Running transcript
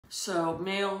So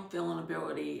male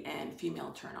vulnerability and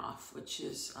female turnoff, which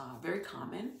is very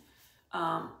common.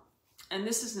 And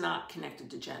this is not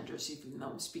connected to genders, even though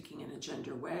I'm speaking in a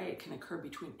gender way. It can occur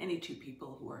between any two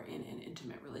people who are in an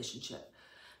intimate relationship.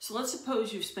 So let's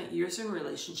suppose you've spent years in a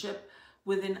relationship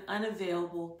with an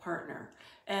unavailable partner,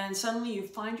 and suddenly you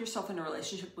find yourself in a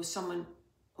relationship with someone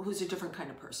who's a different kind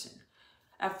of person.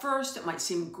 At first, it might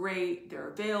seem great, they're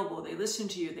available, they listen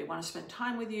to you, they want to spend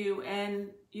time with you, and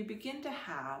you begin to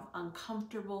have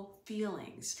uncomfortable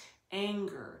feelings,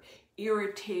 anger,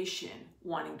 irritation,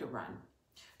 wanting to run.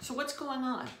 So what's going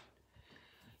on?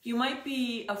 You might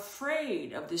be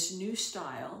afraid of this new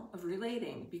style of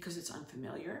relating because it's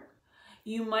unfamiliar.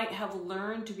 You might have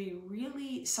learned to be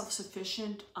really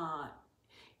self-sufficient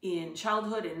in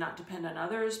childhood and not depend on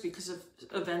others because of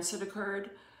events that occurred.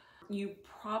 You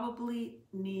probably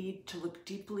need to look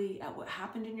deeply at what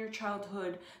happened in your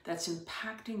childhood that's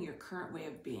impacting your current way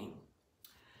of being.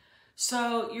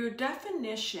 So your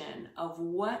definition of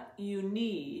what you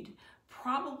need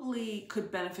probably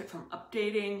could benefit from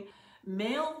updating.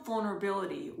 Male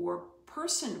vulnerability or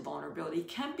person vulnerability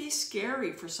can be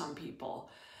scary for some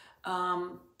people.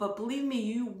 But believe me,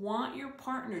 you want your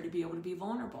partner to be able to be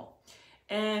vulnerable.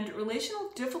 And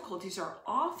relational difficulties are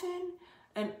often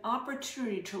an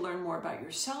opportunity to learn more about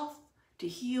yourself, to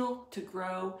heal, to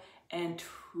grow, and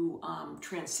to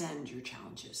transcend your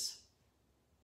challenges.